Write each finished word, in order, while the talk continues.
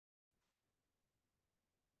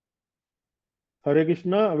Hare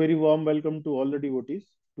Krishna, a very warm welcome to all the devotees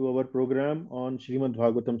to our program on Srimad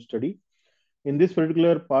Bhagavatam study. In this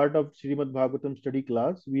particular part of Srimad Bhagavatam study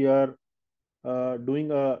class, we are doing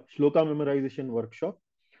a Shloka memorization workshop.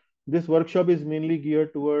 This workshop is mainly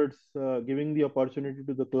geared towards giving the opportunity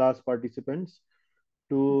to the class participants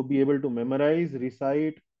to be able to memorize,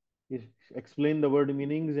 recite, explain the word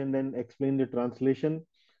meanings, and then explain the translation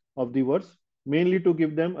of the verse, mainly to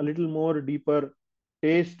give them a little more deeper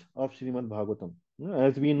taste of Srimad Bhagavatam.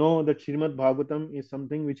 As we know that Srimad Bhagavatam is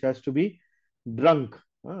something which has to be drunk,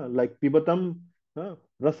 like pibatam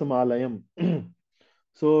rasamalayam.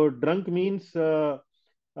 So drunk means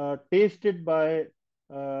tasted by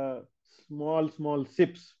uh, small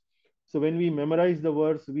sips. So when we memorize the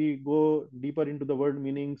words, we go deeper into the word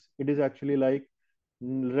meanings. It is actually like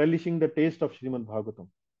relishing the taste of Srimad Bhagavatam.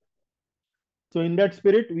 So in that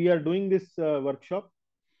spirit, we are doing this workshop,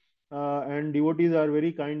 and devotees are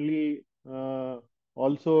very kindly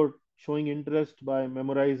also showing interest by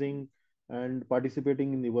memorizing and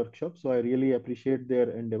participating in the workshop. So I really appreciate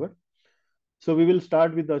their endeavor. So we will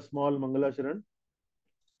start with a small Mangala Charan.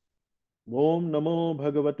 Om Namo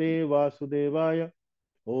Bhagavate Vasudevaya.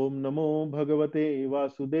 Om Namo Bhagavate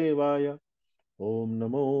Vasudevaya. Om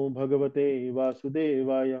Namo Bhagavate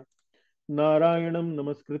Vasudevaya. नारायणं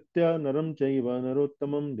नमस्कृत्य नरं चैव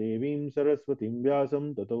नरोत्तमं देवीं सरस्वतीं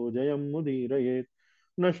व्यासं ततो जयं मुदीरयेत्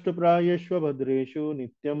नष्टप्रायेष्व भद्रेषु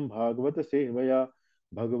नित्यं भागवत सेवया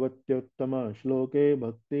भगवत्योत्तम श्लोके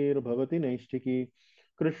भक्तिर्भवति नैष्ठिकी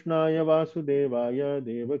कृष्णाय वासुदेवाय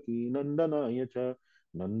देवकी नंदनाय च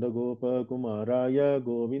नंदगोपकुमाराय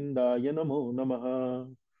गोविन्दाय नमो नमः.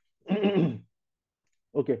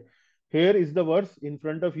 Okay, here is the verse in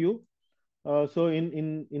front of you. So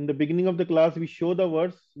in the beginning of the class, we show the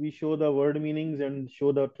words, we show the word meanings, and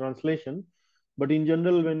show the translation. But in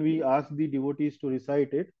general, when we ask the devotees to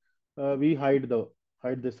recite it, we hide the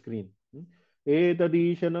screen.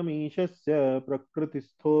 एतदीशनमीशस्य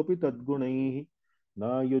प्रकृतिस्थोऽपि तद्गुणैः न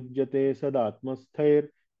युज्यते सदात्मस्थैर्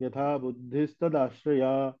यथा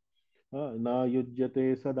बुद्धिस्तदाश्रया न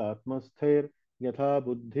युज्यते सदात्मस्थैर् यथा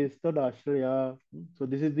बुद्धिस्तदाश्रया. So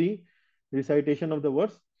this is the recitation of the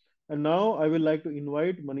verse. And now I will like to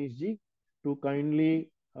invite Manish ji to kindly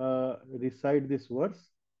recite this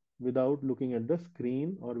verse without looking at the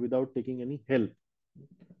screen or without taking any help,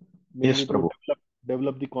 Yes, mainly to Prabhu.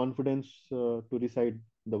 develop the confidence to recite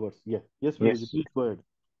the verse. Yeah. Yes, Prabhuji, Yes. please go ahead.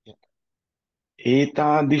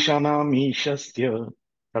 एतादृशानामीशस्य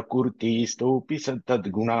प्रकृतिस्तोऽपि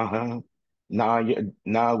तद्गुणाः न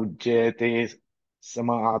उज्जयते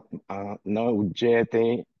न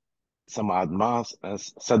उज्जयते समात्मा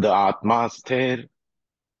सदात्मा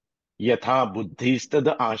यथा बुद्धिस्तद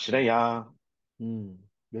आश्रया. Hmm.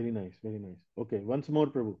 Very nice, very nice. Okay, once more,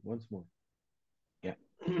 Prabhu, once more.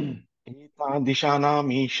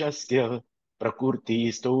 एतादृशानामीशस्य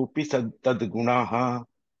प्रकृतिस्तोऽपि तद्गुणाः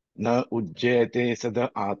न उज्जयते सद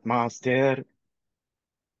आत्मास्तेर्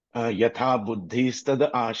यथा बुद्धिस्तद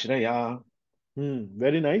आश्रया.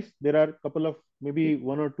 Very nice. There are a couple of maybe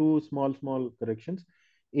one or two small corrections.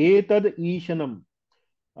 Etad Ishanam.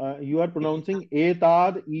 You are pronouncing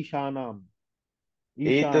Etad Ishanam. Ishanam.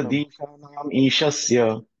 एतदीशानाम्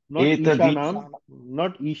ईशस्य Not Ishanam. एतदीशान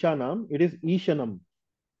Not Ishanam. It is Ishanam.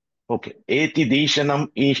 Okay एतिदीशनम्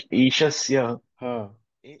ईशस्य Ha.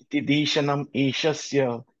 एतिदीशनम्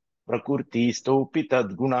ईशस्य प्रकृतिस्तोऽपि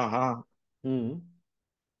तद्गुणः Hmm.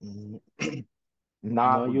 न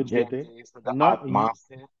Na yujyate. उज्जयते सद Na आत्मा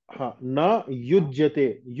से ha. Na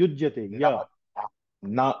yujyate. Yujyate. न Ya.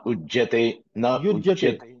 न उज्जते न Yujyate.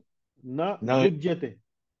 उज्जते Na न yujyate.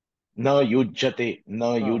 न युज्यते न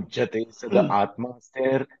Ha. युज्यते सद आत्मा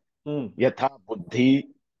स्थिर Hmm. यथा बुद्धि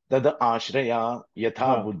तद आश्रया यथा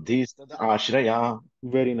Ha. बुद्धि तद आश्रया.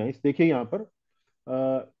 Very nice. देखिए यहाँ पर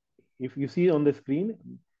if you see on the screen,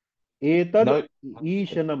 etad न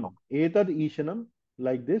ishanam, etad ishanam,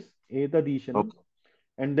 like this, etad ishanam, okay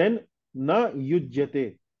and then na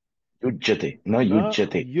yujyate, युज्यते न na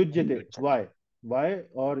युज्यते न yujyate. युज्यते. Why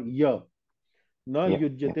or ya? Na या या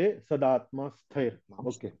yujyate sadatma sthir.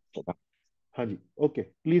 Okay. नमस्ते. Haji. Okay.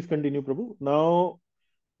 Please continue, Prabhu. Now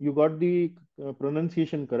you got the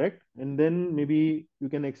pronunciation correct, and then maybe you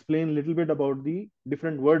can explain a little bit about the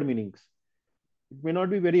different word meanings. It may not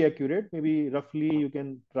be very accurate. Maybe roughly you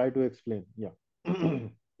can try to explain. Yeah.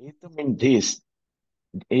 एत mean this.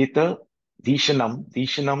 एत दीशनम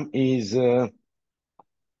दीशनम is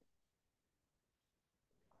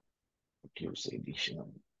what you say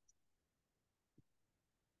दीशनम.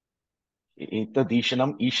 एत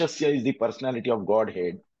दीशनम ईशस्य is the personality of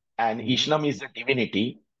Godhead and Hmm. Ishnam is the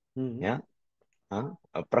divinity. Hmm. Yeah.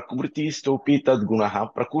 Prakriti stopi tad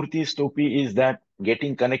gunaha. Prakriti stopi is that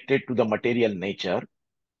getting connected to the material nature.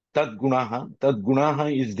 Tad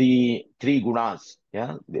gunaha is the three gunas,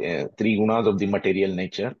 yeah, the three gunas of the material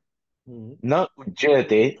nature. Hmm. Na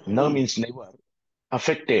ujjayate, na means never,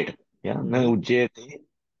 affected, yeah, na Hmm. ujjayate,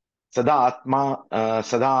 sada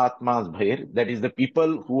atma's bhair, that is the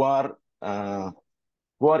people who are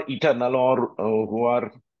eternal or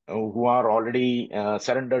who are already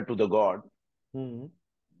surrendered to the God. Hmm.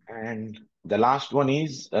 And the last one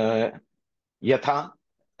is yatha,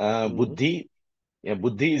 Hmm. buddhi. Yeah,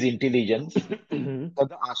 buddhi is intelligence. Hmm.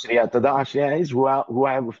 Tada Ashraya is who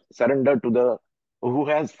have surrendered to the, who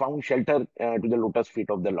has found shelter to the lotus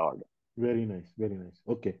feet of the Lord. Very nice. Very nice.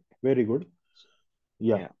 Okay. Very good.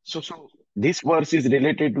 Yeah. Yeah. So this verse is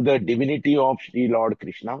related to the divinity of Sri Lord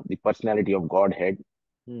Krishna, the personality of Godhead.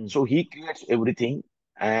 Hmm. So he creates everything,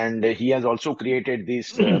 and he has also created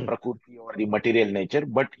this Prakriti or the material nature,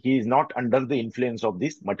 but he is not under the influence of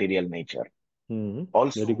this material nature. Hmm. Very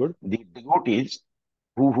Also, good. the devotees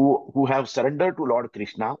who have surrendered to Lord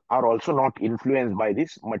Krishna are also not influenced by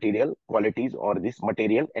this material qualities or this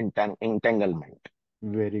material entanglement.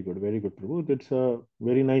 Very good. Very good, Prabhu. That's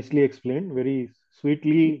very nicely explained. Very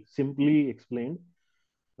sweetly, simply explained.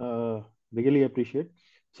 Uh, really appreciate.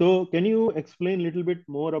 So, can you explain a little bit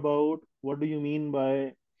more about what do you mean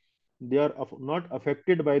by they are not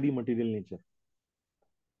affected by the material nature?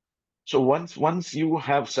 So once you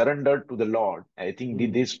have surrendered to the Lord, I think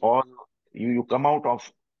Hmm. this all you come out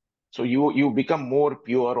of. So you become more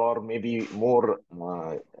pure or maybe more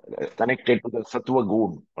connected to the sattva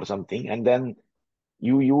gun or something, and then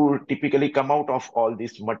you typically come out of all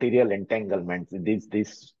these material entanglements.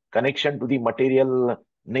 This connection to the material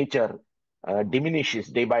nature diminishes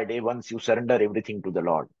day by day once you surrender everything to the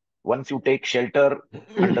Lord. Once you take shelter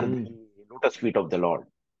under the lotus feet of the Lord.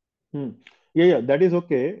 Hmm. Yeah, yeah, that is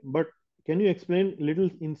okay. But can you explain little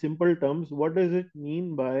in simple terms what does it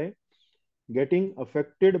mean by getting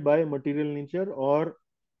affected by material nature or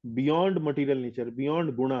beyond material nature,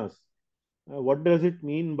 beyond gunas? What does it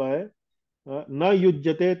mean by na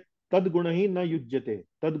yujjate tad gunahi na yujjate?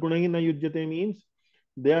 Tad gunahi na yujjate means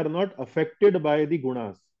they are not affected by the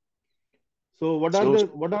gunas. So So,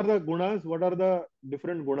 what are the gunas? What are the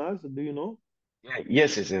different gunas? Do you know? yeah,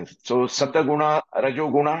 yes. So Hmm. Sataguna,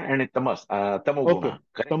 Rajoguna, and Okay, Tamoguna.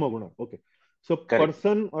 Correct? tamoguna. Okay. So Correct.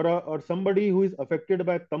 person or somebody who is affected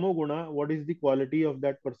by tamoguna, what is the quality of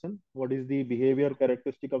that person? What is the behavior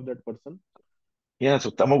characteristic of that person? Yeah,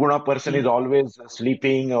 so Tamoguna person is Hmm. always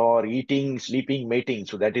sleeping or eating, sleeping, mating.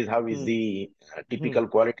 So that is how is Hmm. the Hmm. typical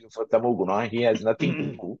quality of a Tamoguna. He has nothing to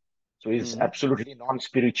do. So he's Hmm. absolutely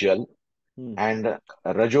non-spiritual. Hmm. And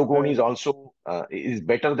Rajogun Uh, is also is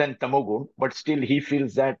better than Tamogun, but still he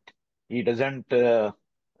feels that he doesn't, what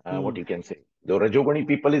hmm. you can say. The Rajoguni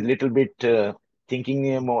people is little bit thinking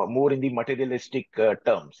more in the materialistic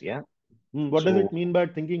terms. Yeah. Hmm. What does it So mean by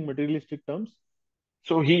thinking materialistic terms?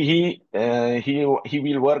 So he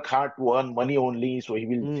will work hard to earn money only. So he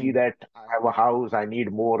will see Hmm. that I have a house, I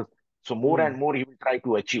need more. So more Hmm. and more he will try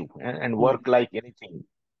to achieve and Hmm. work like anything.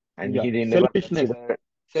 And Yeah. he will never Selfishness. consider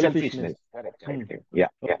Selfishness. selfishness. Hmm. Correct. Yeah.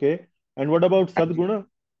 Okay. And what about And the sadguna?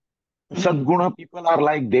 Sadguna people are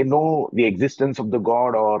like they know the existence of the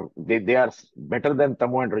God, or they are better than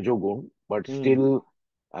Tamo and Rajogun, but Hmm. still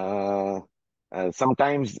uh,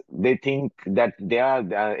 sometimes they think that they are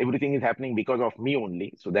everything is happening because of me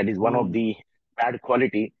only. So that is one of Hmm. the bad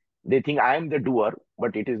quality. They think I am the doer,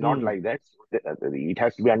 but it is not Hmm. like that. So it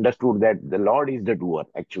has to be understood that the Lord is the doer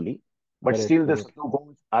actually, but Correct. still the Correct.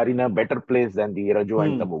 Satogons are in a better place than the Rajo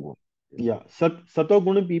and Hmm. Tamogun. Yeah.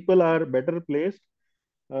 Satoguna people are better placed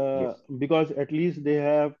Yes. because at least they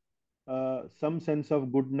have some sense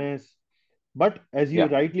of goodness. But as you Yeah.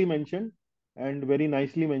 rightly mentioned and very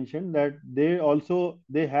nicely mentioned, that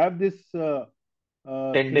they have this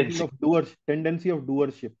thinking Tendency of doers tendency of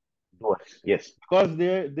doership doers. Yes. because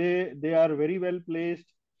they are very well placed.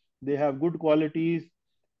 They have good qualities.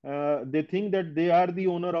 They think that they are the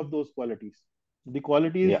owner of those qualities. The Yeah.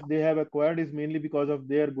 qualities they have acquired is mainly because of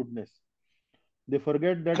their goodness. They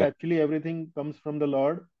forget that Correct. actually everything comes from the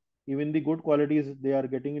Lord. Even the good qualities they are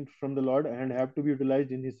getting it from the Lord and have to be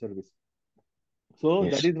utilized in His service. So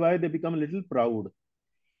that Yes. is why they become a little proud.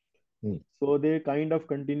 Hmm. So they kind of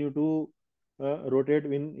continue to rotate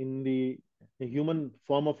in the human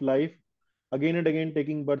form of life again and again,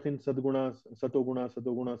 taking birth in Sadguna, Satoguna,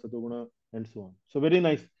 Satoguna, Satoguna, and so on. So very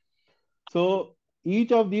nice. So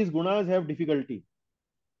each of these gunas have difficulty,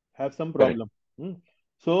 have some Correct. problem. Hmm.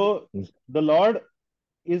 So Hmm. the Lord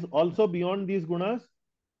is also beyond these gunas,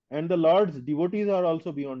 and the Lord's devotees are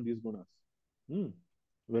also beyond these gunas. Hmm.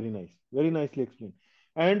 Very nice. Very nicely explained.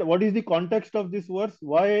 And what is the context of this verse?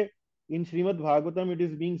 Why in Srimad Bhagavatam it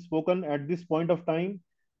is being spoken at this point of time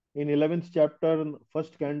in 11th chapter,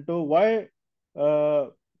 first canto? Why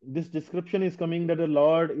this description is coming that the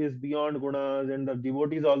Lord is beyond gunas and the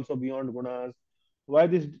devotee is also beyond gunas? Why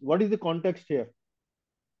this? What is the context here?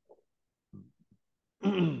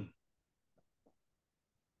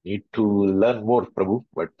 Need to learn more, Prabhu,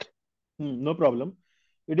 but No problem.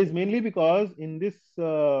 It is mainly because in this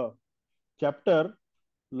chapter,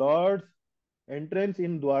 Lord's entrance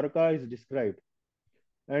in Dwarka is described.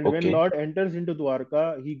 And when okay. Lord enters into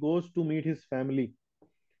Dwarka, he goes to meet his family,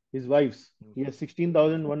 his wives. He has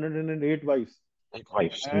 16,108 wives Like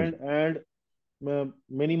wives. and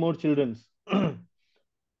many more children.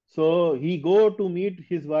 So he go to meet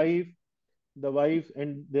his wife, the wives,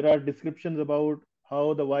 and there are descriptions about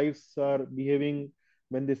how the wives are behaving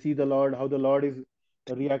when they see the Lord, how the Lord is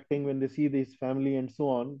reacting when they see his family, and so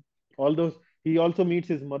on. All those, he also meets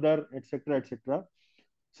his mother, etc., etc.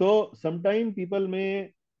 So sometimes people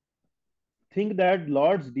may think that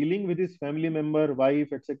Lord's dealing with his family member,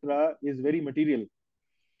 wife, etc., is very material,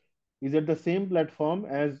 is at the same platform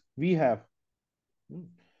as we have. Hmm.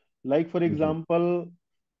 Like, for Mhm. example,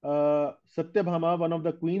 Satyabhama, one of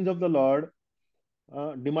the queens of the Lord,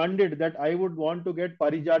 demanded that I would want to get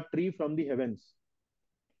Parijat tree from the heavens.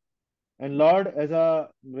 And Lord, as a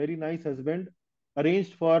very nice husband,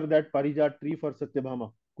 arranged for that Parijat tree for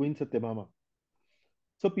Satyabhama, Queen Satyabhama.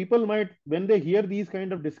 So people might, when they hear these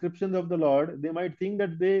kind of descriptions of the Lord, they might think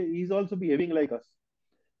that he's also behaving like us.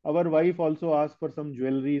 Our wife also asks for some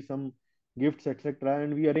jewelry, some gifts, etc.,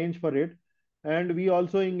 and we arrange for it. And we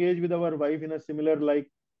also engage with our wife in a similar, like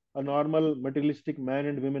a normal materialistic man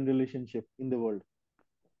and women relationship in the world.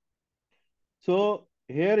 So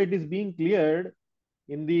here it is being cleared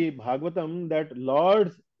in the Bhagavatam that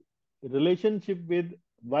Lord's relationship with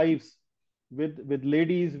wives, with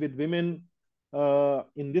ladies, with women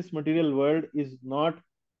in this material world is not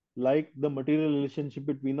like the material relationship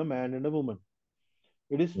between a man and a woman.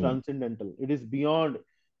 It is Mm. transcendental. It is beyond,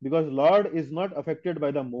 because Lord is not affected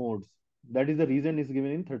by the modes. That is the reason is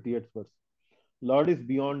given in 30th verse. Lord is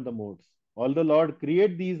beyond the modes. Although Lord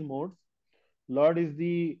create these modes, Lord is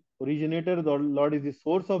the originator, the Lord is the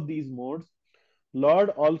source of these modes. Lord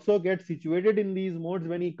also gets situated in these modes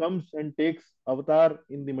when he comes and takes avatar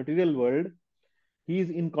in the material world. He is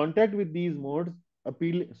in contact with these modes,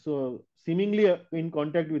 so seemingly in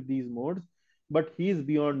contact with these modes, but he is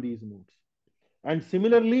beyond these modes. And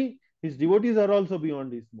similarly, his devotees are also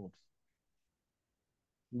beyond these modes.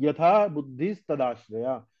 Yatha buddhis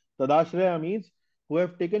tadashraya. Tadashraya means who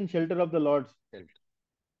have taken shelter of the Lord.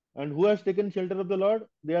 And who has taken shelter of the Lord?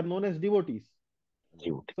 They are known as devotees.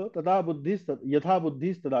 Dude. So yatha buddhis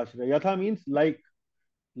tadashraya. Yatha means like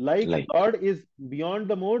Like, Lord is beyond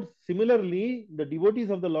the modes. Similarly, the devotees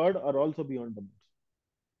of the Lord are also beyond the modes.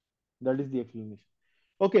 That is the explanation.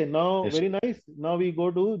 Okay, now yes. very nice. Now we go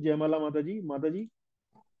to Jaimala Mataji. Mataji,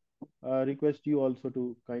 request you also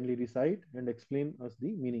to kindly recite and explain us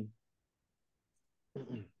the meaning.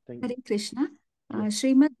 Thank you. Hare Krishna. Yes.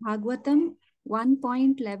 Srimad Bhagavatam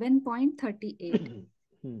 1.11.38.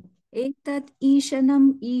 Hmm. Etat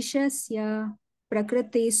ishanam ishasya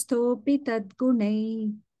prakristhopi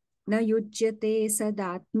tadgunai na yujyate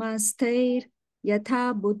sadatmasthir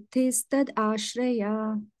yatha buddhistad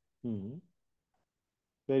ashraya. Hmm.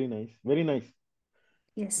 Very nice. Very nice.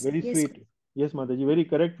 Yes, Very yes. sweet. Yes, Mataji. Very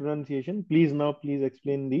correct pronunciation. Please now, please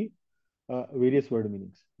explain the various word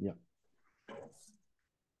meanings. Yeah.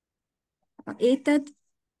 Etat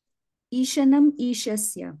ishanam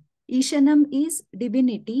ishasya. Ishanam is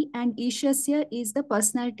divinity and ishasya is the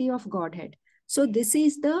personality of Godhead. So this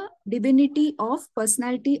is the divinity of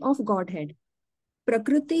personality of Godhead.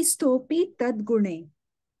 Prakriti stopi tad gune.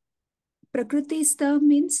 Prakriti stha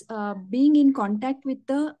means being in contact with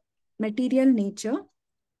the material nature.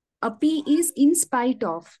 Api is in spite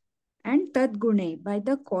of, and tad gune by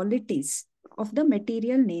the qualities of the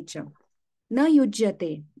material nature. Na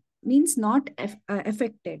yujyate means not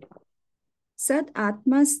affected. Sat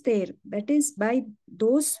atmaster, that is by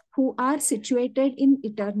those who are situated in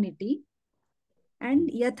eternity.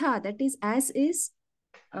 And yatha, that is as is,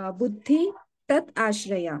 buddhi tat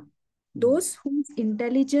ashraya, Hmm. those whose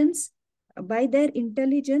intelligence, by their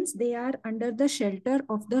intelligence, they are under the shelter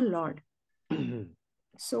of the Lord.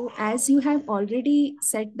 So, as you have already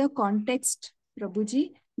set the context, Prabhuji,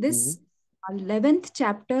 Hmm. this 11th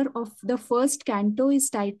chapter of the first canto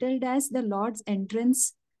is titled as the Lord's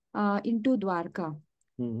entrance into Dwarka.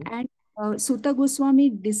 Hmm. And Sutta Goswami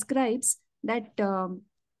describes that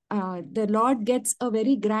the Lord gets a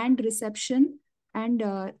very grand reception and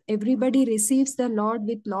everybody receives the Lord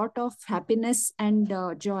with lot of happiness and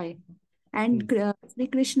joy. And Sri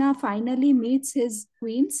Krishna finally meets his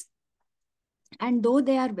queens, and though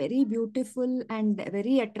they are very beautiful and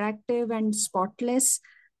very attractive and spotless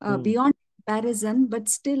beyond comparison, but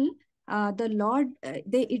still the Lord,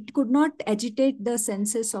 it could not agitate the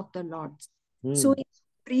senses of the Lord. So in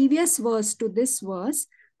previous verse to this verse,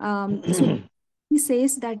 so he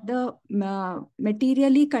says that the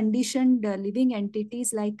materially conditioned living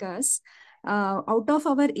entities like us, out of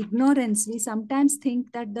our ignorance, we sometimes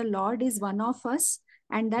think that the Lord is one of us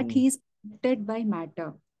and that he is affected by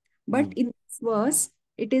matter. But in this verse,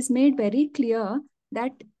 it is made very clear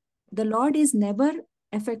that the Lord is never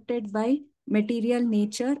affected by material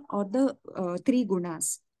nature or the three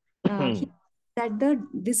gunas.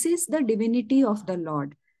 This is the divinity of the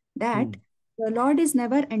Lord, that the Lord is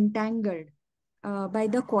never entangled by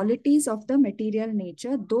the qualities of the material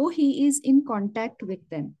nature, though he is in contact with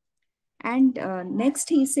them. And next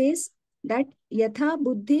he says that yatha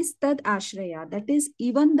buddhis tad ashraya, that is,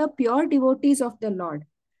 even the pure devotees of the Lord,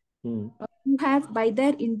 who have by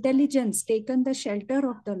their intelligence taken the shelter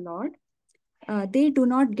of the Lord, they do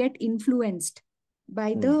not get influenced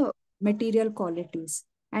by the material qualities.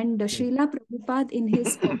 And Srila Prabhupada in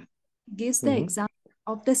his talk gives the example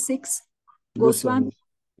of the six Goswami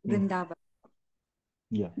Vrindavan.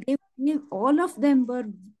 All of them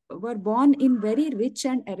were born in very rich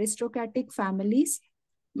and aristocratic families,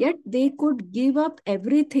 yet they could give up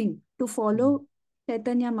everything to follow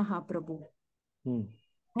Chaitanya Mahaprabhu.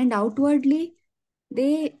 And outwardly,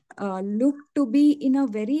 they look to be in a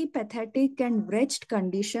very pathetic and wretched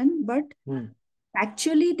condition, but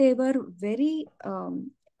actually they were very,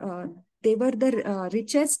 they were the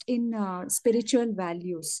richest in spiritual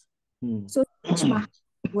values. So such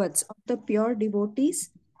Mahavads of the pure devotees,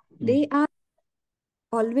 they are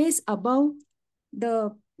always above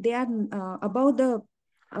the, they are above the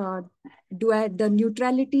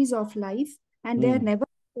neutralities of life, and they are never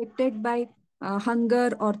affected by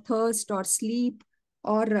hunger or thirst or sleep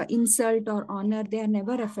or insult or honor. They are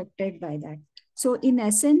never affected by that. So in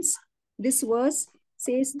essence, this verse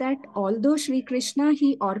says that although Sri Krishna,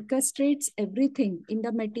 he orchestrates everything in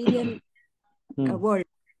the material world,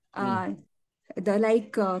 the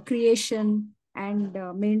like creation and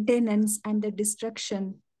maintenance and the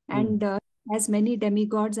destruction, and has many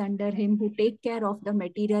demigods under him who take care of the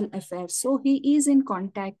material affairs. So he is in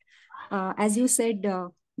contact, as you said,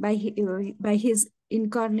 by his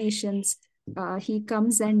incarnations. He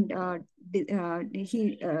comes and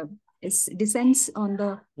he descends on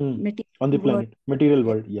the material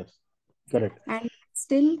world. Yes, correct. And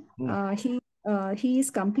still he is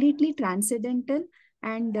completely transcendental,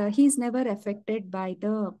 and he is never affected by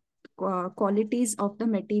the qualities of the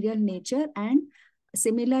material nature. And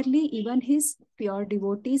similarly, even his pure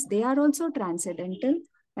devotees, they are also transcendental,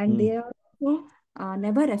 and they are also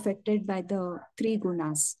never affected by the three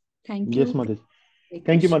gunas. Thank you. Yes, Mataji.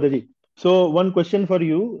 Thank you, Mataji. So one question for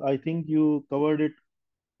you. I think you covered it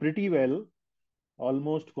pretty well,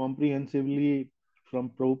 almost comprehensively from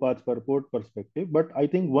Prabhupada's purport perspective. But I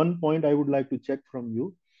think one point I would like to check from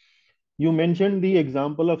you. You mentioned the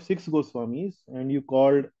example of six Goswamis and you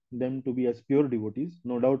called them to be as pure devotees,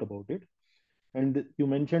 no doubt about it. And you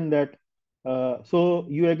mentioned that, so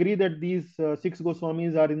you agree that these six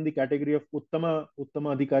Goswamis are in the category of Uttama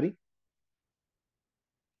Adhikari?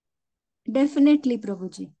 Definitely,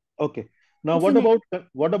 Prabhuji. Okay. Now, Definitely.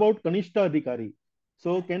 what about Kanishta Adhikari?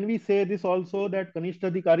 So, can we say this also, that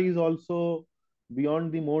Kanishta Adhikari is also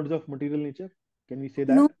beyond the modes of material nature? Can we say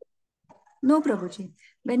that? No, Prabhuji.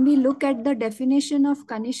 When we look at the definition of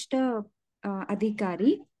Kanishta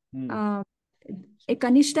Adhikari, a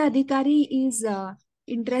Kanishta Adhikari is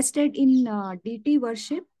interested in deity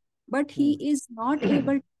worship, but he is not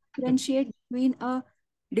able to differentiate between a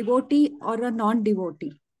devotee or a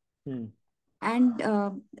non-devotee. And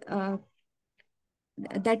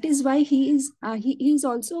that is why he is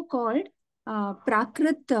also called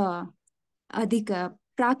Prakrit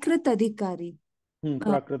Adhikari.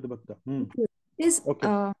 Prakrit Bhakta. Is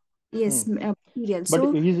okay. Yes, material. But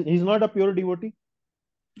so he's not a pure devotee.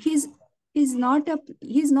 He's not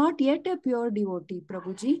yet a pure devotee,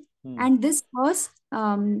 Prabhuji. And this verse,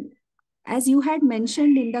 as you had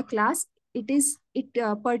mentioned in the class, it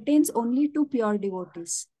pertains only to pure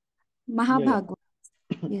devotees. Mahabhagavad.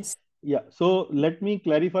 Yes. Yeah. So let me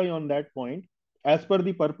clarify on that point as per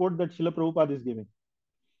the purport that Srila Prabhupada is giving.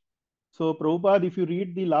 So Prabhupada, if you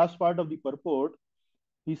read the last part of the purport,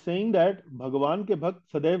 he's saying that Bhagavan ke bhakt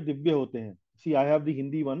sadaiv divya hote hain. See, I have the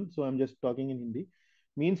Hindi one, so I'm just talking in Hindi.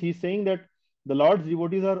 Means he's saying that the Lord's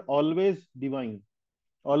devotees are always divine,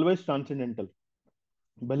 always transcendental.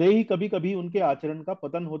 भले ही कभी कभी उनके आचरण का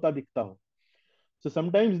पतन होता दिखता हो. So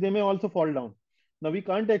sometimes they may also fall down. Now we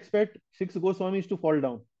can't expect six Goswamis to fall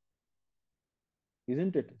down,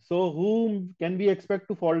 isn't it? So whom can we expect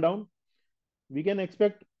to fall down? We can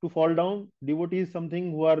expect to fall down devotees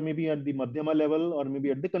something who are maybe at the Madhyama level or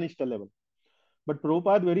maybe at the Kanishta level. But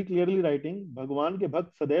Prabhupada very clearly writing, Bhagwan ke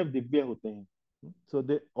bhakt sadaiv divya hote hain. So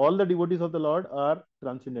all the devotees of the Lord are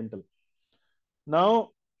transcendental.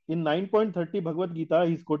 Now in 9.30 Bhagavad Gita,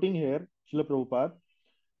 he's quoting here Srila Prabhupada.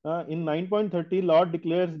 In 9.30, Lord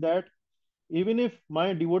declares that even if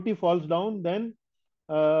my devotee falls down, then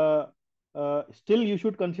uh, still you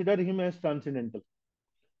should consider him as transcendental.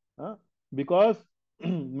 Because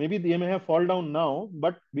maybe they may have fall down now,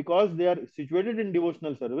 but because they are situated in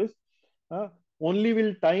devotional service, only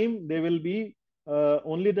will time they will be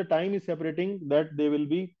only the time is separating that they will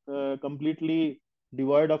be completely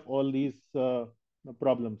devoid of all these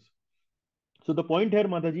problems. So the point here,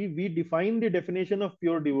 Mataji, we define the definition of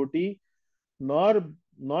pure devotee nor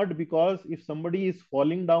not because if somebody is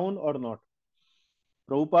falling down or not.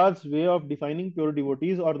 Prabhupada's way of defining pure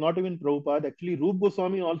devotees, or not even Prabhupada, actually Rup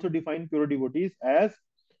Goswami also defined pure devotees as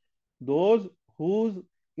those whose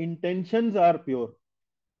intentions are pure.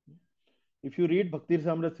 If you read Bhaktir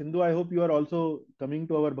Samrat Sindhu, I hope you are also coming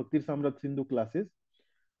to our Bhaktir Samrat Sindhu classes.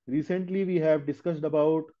 Recently, we have discussed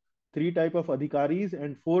about 3 type of adhikaris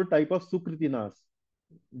and 4 type of sukritinas.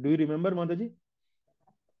 Do you remember, Mataji?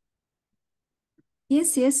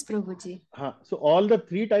 Yes, yes, Prabhuji. So all the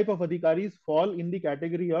 3 type of adhikaris fall in the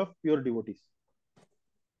category of pure devotees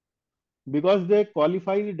because they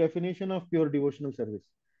qualify the definition of pure devotional service.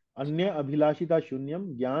 Anya abhilashita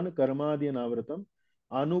shunyam jnana karmadi anavratam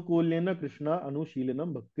anukulyena krishna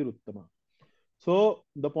anushilanam bhaktir uttama. So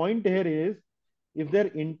the point here is, if their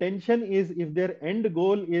intention is, if their end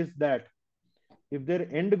goal is that, if their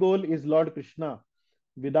end goal is Lord Krishna,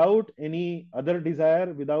 without any other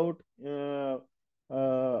desire, without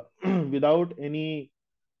without any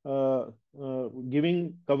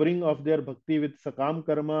giving covering of their bhakti with sakam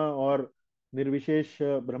karma or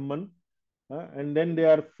nirvishesh brahman, and then they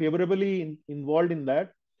are favorably involved in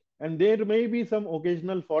that, and there may be some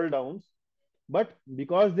occasional fall downs, but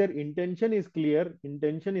because their intention is clear,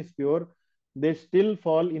 intention is pure, they still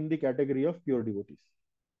fall in the category of pure devotees.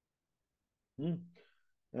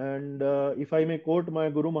 And if I may quote my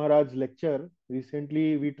Guru Maharaj's lecture,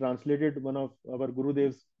 recently we translated one of our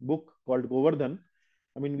Gurudev's book called Govardhan.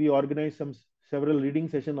 I mean, we organized several reading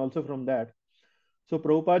session also from that. So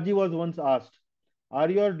Prabhupada ji was once asked, "Are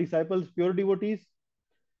your disciples pure devotees?"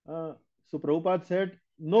 So Prabhupada said,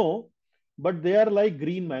 "No, but they are like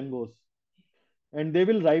green mangoes, and they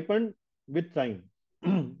will ripen with time."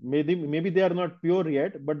 Maybe they are not pure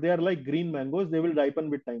yet, but they are like green mangoes. They will ripen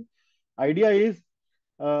with time. Idea is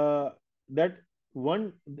that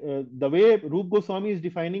the way Rup Goswami is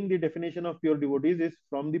defining the definition of pure devotees is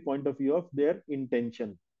from the point of view of their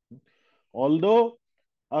intention. Although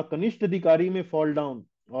a Kanishta Adhikari may fall down,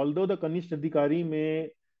 although the Kanishta Adhikari may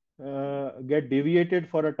get deviated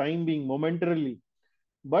for a time being momentarily,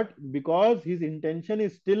 but because his intention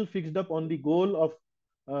is still fixed up on the goal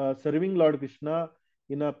of serving Lord Krishna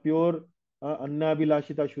in a pure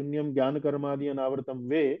Annabhilashita Shunyam Jnana Karmadi Anavratam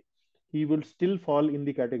way, he will still fall in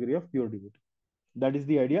the category of pure devotee. That is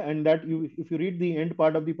the idea, and that if you read the end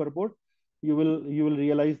part of the purport, you will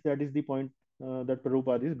realize that is the point that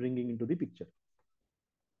Prabhupada is bringing into the picture.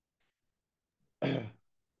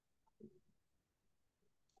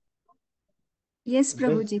 Yes,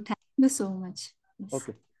 Prabhuji, thank you so much. Yes.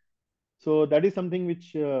 Okay, so that is something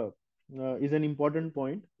which is an important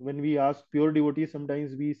point. When we ask pure devotees,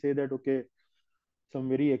 sometimes we say that okay, some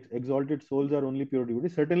very exalted souls are only pure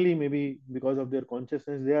devotees. Certainly, maybe because of their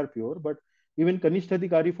consciousness, they are pure, but even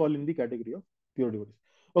Kanishthadikari fall in the category of pure devotees.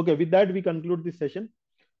 Okay, with that, we conclude this session.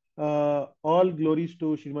 All glories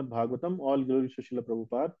to Srimad Bhagavatam, all glories to Srila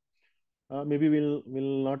Prabhupada. Maybe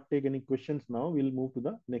we'll not take any questions now. We'll move to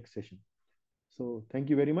the next session. So thank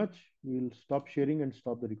you very much. We'll stop sharing and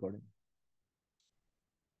stop the recording.